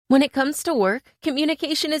When it comes to work,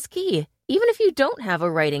 communication is key, even if you don't have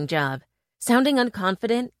a writing job. Sounding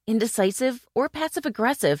unconfident, indecisive, or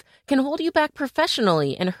passive-aggressive can hold you back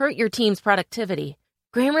professionally and hurt your team's productivity.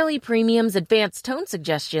 Grammarly Premium's advanced tone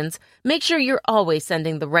suggestions make sure you're always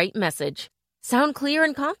sending the right message. Sound clear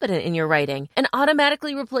and confident in your writing and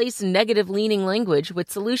automatically replace negative-leaning language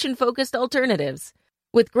with solution-focused alternatives.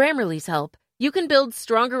 With Grammarly's help, you can build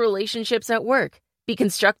stronger relationships at work, be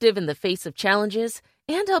constructive in the face of challenges,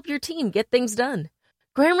 and help your team get things done.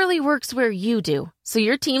 Grammarly works where you do, so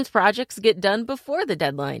your team's projects get done before the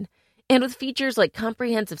deadline. And with features like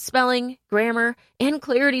comprehensive spelling, grammar, and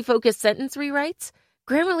clarity-focused sentence rewrites,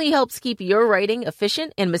 Grammarly helps keep your writing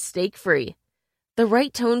efficient and mistake-free. The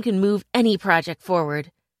right tone can move any project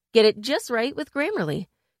forward. Get it just right with Grammarly.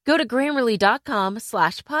 Go to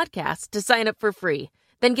Grammarly.com/podcast to sign up for free.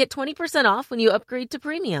 Then get 20% off when you upgrade to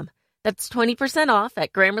premium. That's 20% off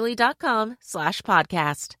at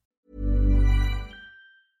Grammarly.com/podcast.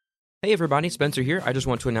 Hey everybody, Spencer here. I just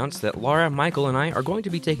want to announce that Laura, Michael, and I are going to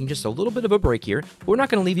be taking just a little bit of a break here, but we're not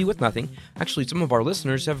going to leave you with nothing. Actually, some of our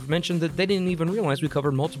listeners have mentioned that they didn't even realize we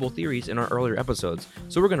covered multiple theories in our earlier episodes.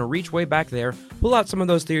 So we're going to reach way back there, pull out some of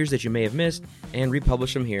those theories that you may have missed, and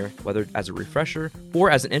republish them here, whether as a refresher or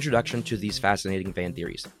as an introduction to these fascinating fan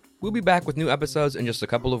theories. We'll be back with new episodes in just a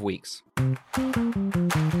couple of weeks.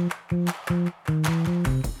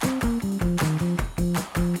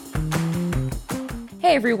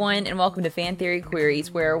 Hey everyone, and welcome to Fan Theory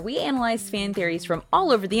Queries, where we analyze fan theories from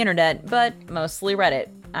all over the internet, but mostly Reddit.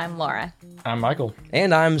 I'm Laura. I'm Michael.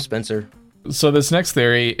 And I'm Spencer. So this next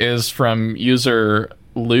theory is from user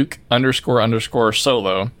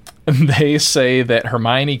Luke__solo. They say that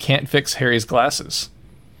Hermione can't fix Harry's glasses.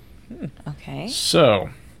 Okay. So,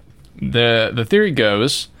 the theory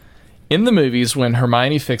goes, in the movies, when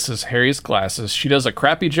Hermione fixes Harry's glasses, she does a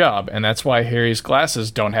crappy job, and that's why Harry's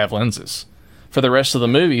glasses don't have lenses. For the rest of the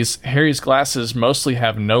movies, Harry's glasses mostly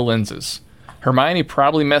have no lenses. Hermione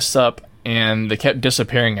probably messed up, and they kept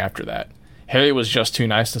disappearing after that. Harry was just too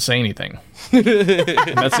nice to say anything. And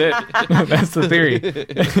that's it. That's the theory.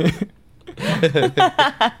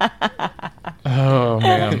 Oh,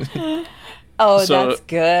 man. Oh, so, that's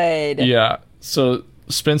good. Yeah. So,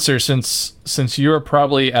 Spencer, since you are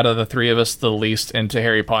probably, out of the three of us, the least into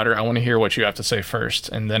Harry Potter, I want to hear what you have to say first,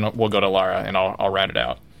 and then we'll go to Laura, and I'll round it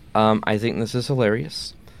out. I think this is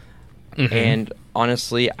hilarious. Mm-hmm. And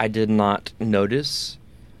honestly, I did not notice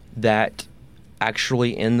that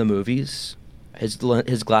actually in the movies, his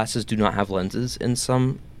glasses do not have lenses in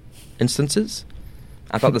some instances.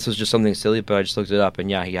 I thought this was just something silly, but I just looked it up,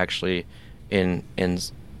 and yeah, he actually, in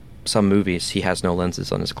some movies, he has no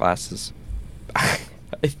lenses on his glasses.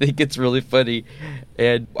 I think it's really funny.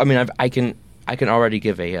 And I mean, I can already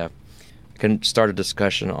give can start a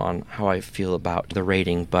discussion on how I feel about the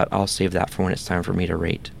rating, but I'll save that for when it's time for me to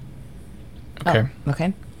rate. Okay. Oh,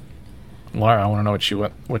 okay. Laura, I want to know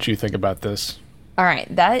what you think about this. All right.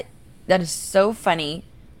 That is so funny.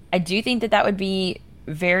 I do think that would be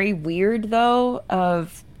very weird, though,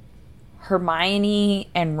 of Hermione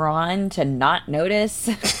and Ron to not notice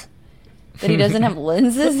that he doesn't have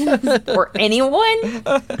lenses, or anyone.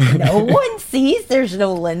 No one sees there's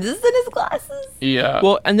no lenses in his glasses. Yeah.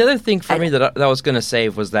 Well, another thing for me that I was going to say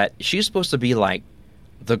was that she's supposed to be like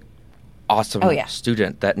the awesome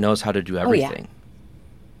student that knows how to do everything.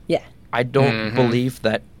 Yeah. I don't believe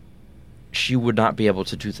that she would not be able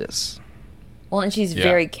to do this. Well, and she's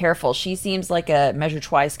very careful. She seems like a measure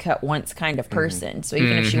twice, cut once kind of person. So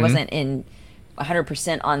even if she wasn't in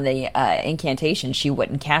 100% on the incantation, she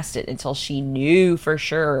wouldn't cast it until she knew for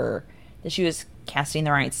sure that she was casting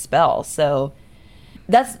the right spell. So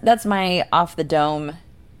that's my off the dome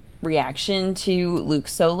reaction to Luke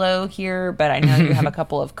Solo here, but I know you have a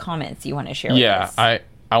couple of comments you want to share with us. Yeah,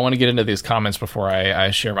 I want to get into these comments before I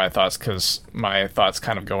share my thoughts, because my thoughts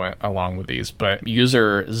kind of go along with these. But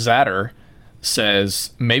user Zatter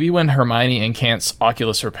says, maybe when Hermione incants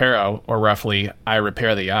Oculus Reparo, or roughly, I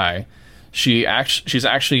repair the eye, she's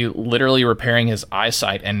actually literally repairing his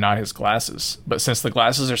eyesight and not his glasses. But since the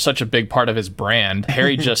glasses are such a big part of his brand,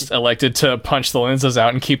 Harry just elected to punch the lenses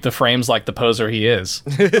out and keep the frames like the poser he is.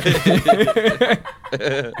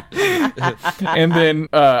 And then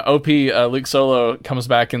OP Luke Solo comes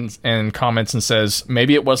back and comments and says,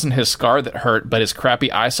 maybe it wasn't his scar that hurt, but his crappy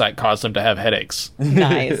eyesight caused him to have headaches.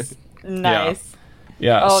 Nice.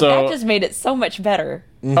 Yeah. Oh, so, that just made it so much better.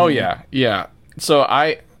 Oh, yeah. So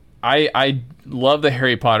I love the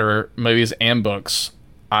Harry Potter movies and books.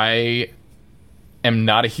 I am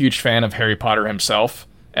not a huge fan of Harry Potter himself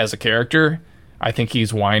as a character. I think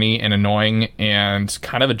he's whiny and annoying and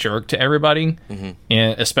kind of a jerk to everybody,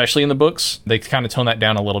 and especially in the books. They kind of tone that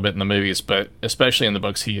down a little bit in the movies, but especially in the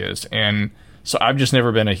books he is. And so I've just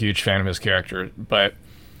never been a huge fan of his character. But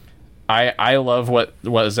I love what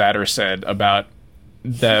Zatter said about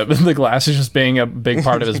the glasses just being a big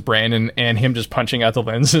part of his brain and him just punching out the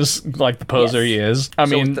lenses like the poser he is. I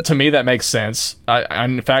mean, to me, that makes sense.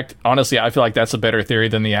 In fact, honestly, I feel like that's a better theory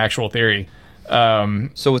than the actual theory.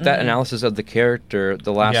 So with that analysis of the character,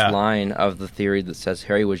 the last line of the theory that says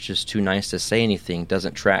Harry was just too nice to say anything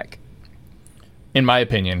doesn't track. In my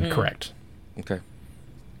opinion, correct. Okay.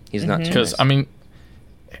 He's not too nice. Because, I mean,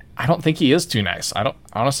 I don't think he is too nice. I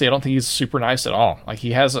don't think he's super nice at all. Like,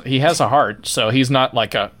 he has a heart, so he's not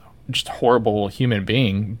like a just horrible human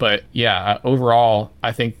being. But yeah, overall,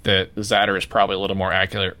 I think that Zatter is probably a little more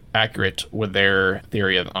accurate with their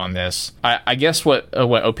theory on this. I guess what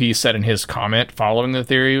OP said in his comment following the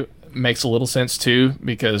theory makes a little sense too,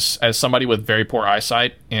 because as somebody with very poor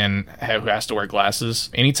eyesight and who has to wear glasses,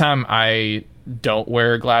 anytime I don't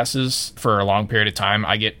wear glasses for a long period of time,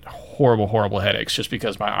 I get horrible headaches just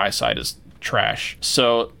because my eyesight is trash.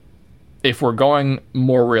 So if we're going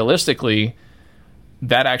more realistically,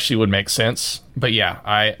 that actually would make sense. But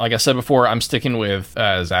yeah, like I said before, I'm sticking with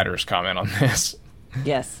Zatter's comment on this.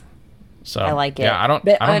 Yes. So I like it. Yeah, I don't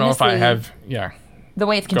know if I have. Yeah. The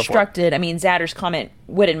way it's constructed, I mean, Zatter's comment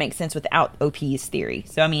wouldn't make sense without OP's theory.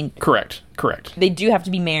 So I mean, correct. They do have to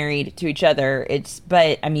be married to each other.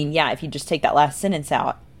 But I mean, yeah, if you just take that last sentence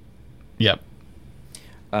out. Yep.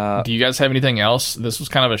 Do you guys have anything else? This was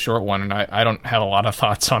kind of a short one, and I don't have a lot of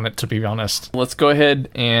thoughts on it, to be honest. Let's go ahead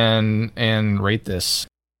and rate this.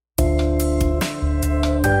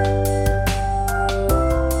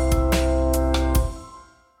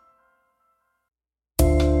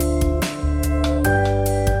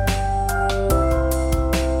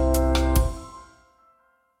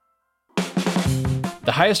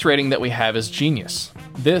 The highest rating that we have is Genius.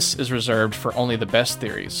 This is reserved for only the best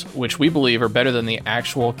theories, which we believe are better than the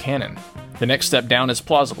actual canon. The next step down is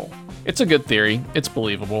plausible. It's a good theory, it's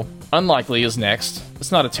believable. Unlikely is next.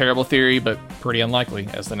 It's not a terrible theory, but pretty unlikely,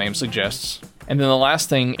 as the name suggests. And then the last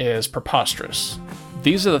thing is preposterous.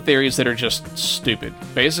 These are the theories that are just stupid.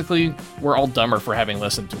 Basically, we're all dumber for having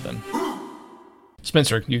listened to them.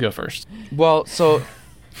 Spencer, you go first. Well, so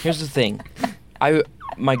here's the thing.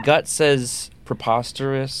 My gut says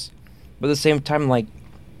preposterous, but at the same time, like,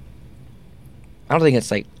 I don't think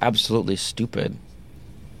it's like absolutely stupid,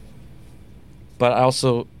 but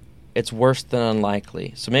also it's worse than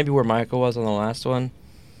unlikely. So maybe where Michael was on the last one.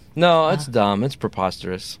 No, it's dumb. It's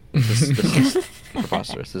preposterous. This is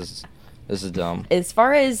preposterous. This is dumb. As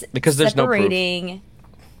far as because there's separating,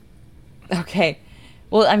 no proof. Okay,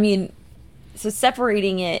 well, I mean, so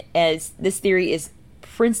separating it as this theory is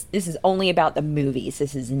this is only about the movies.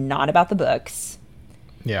 This is not about the books.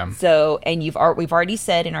 Yeah. So, and we've already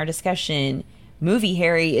said in our discussion, movie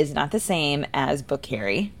Harry is not the same as book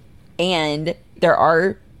Harry, and there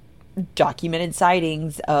are documented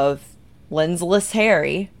sightings of lensless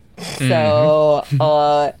Harry.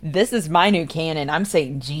 So, this is my new canon. I'm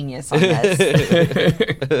saying genius on this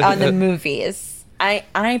on the movies.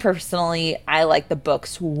 I personally like the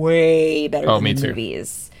books way better than the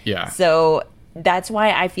movies. Yeah. So that's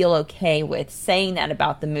why I feel okay with saying that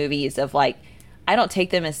about the movies. Of like, I don't take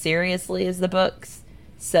them as seriously as the books.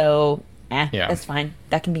 So, that's fine.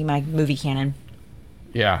 That can be my movie canon.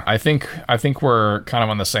 Yeah, I think we're kind of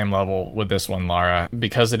on the same level with this one, Lara,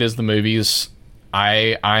 because it is the movies.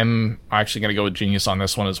 I'm actually going to go with genius on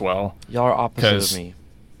this one as well. Y'all are opposite of me.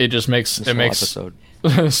 It just makes so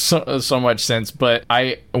much sense. But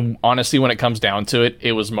I honestly, when it comes down to it,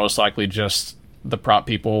 it was most likely just the prop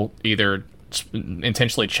people either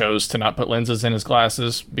intentionally chose to not put lenses in his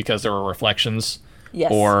glasses because there were reflections,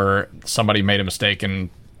 or somebody made a mistake and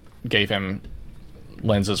gave him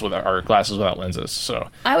glasses without lenses. So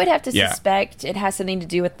I would have to suspect it has something to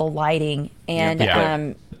do with the lighting, and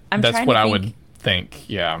that's what I would think.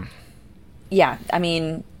 Yeah, I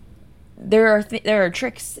mean, there are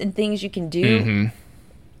tricks and things you can do. Mm-hmm.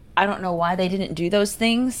 I don't know why they didn't do those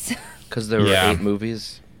things. Because there were 8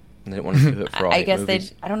 movies. And they didn't want to do it for all 8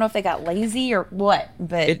 movies. I don't know if they got lazy or what,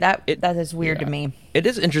 but that is weird to me. It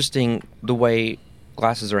is interesting the way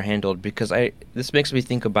glasses are handled, because this makes me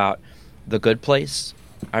think about The Good Place.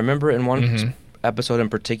 I remember in one episode in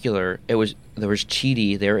particular, there was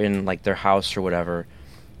Chidi. They were in like their house or whatever,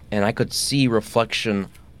 and I could see reflection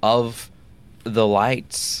of the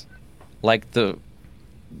lights, like the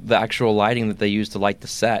actual lighting that they used to light the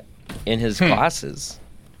set in his glasses.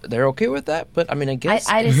 They're okay with that, but I mean, I guess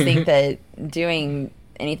I just think that doing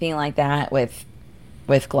anything like that with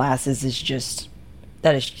glasses is just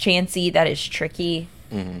that is chancy, that is tricky.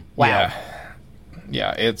 Mm-hmm. Wow.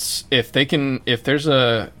 Yeah, it's if there's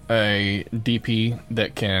a DP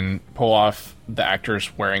that can pull off the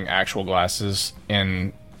actors wearing actual glasses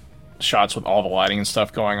in shots with all the lighting and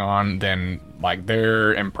stuff going on, then like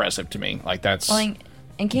they're impressive to me. Like that's and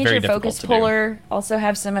can't your focus puller also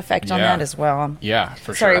have some effect on that as well? Yeah,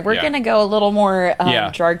 for sure. Sorry, we're gonna go a little more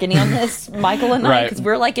jargony on this, Michael and I, because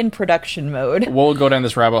we're like in production mode. We'll go down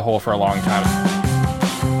this rabbit hole for a long time.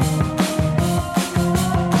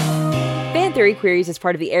 Fan Theory Queries is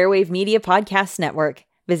part of the Airwave Media Podcast Network.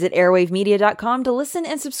 Visit airwavemedia.com to listen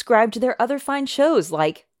and subscribe to their other fine shows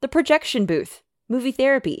like The Projection Booth, Movie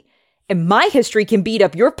Therapy, and My History Can Beat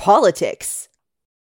Up Your Politics.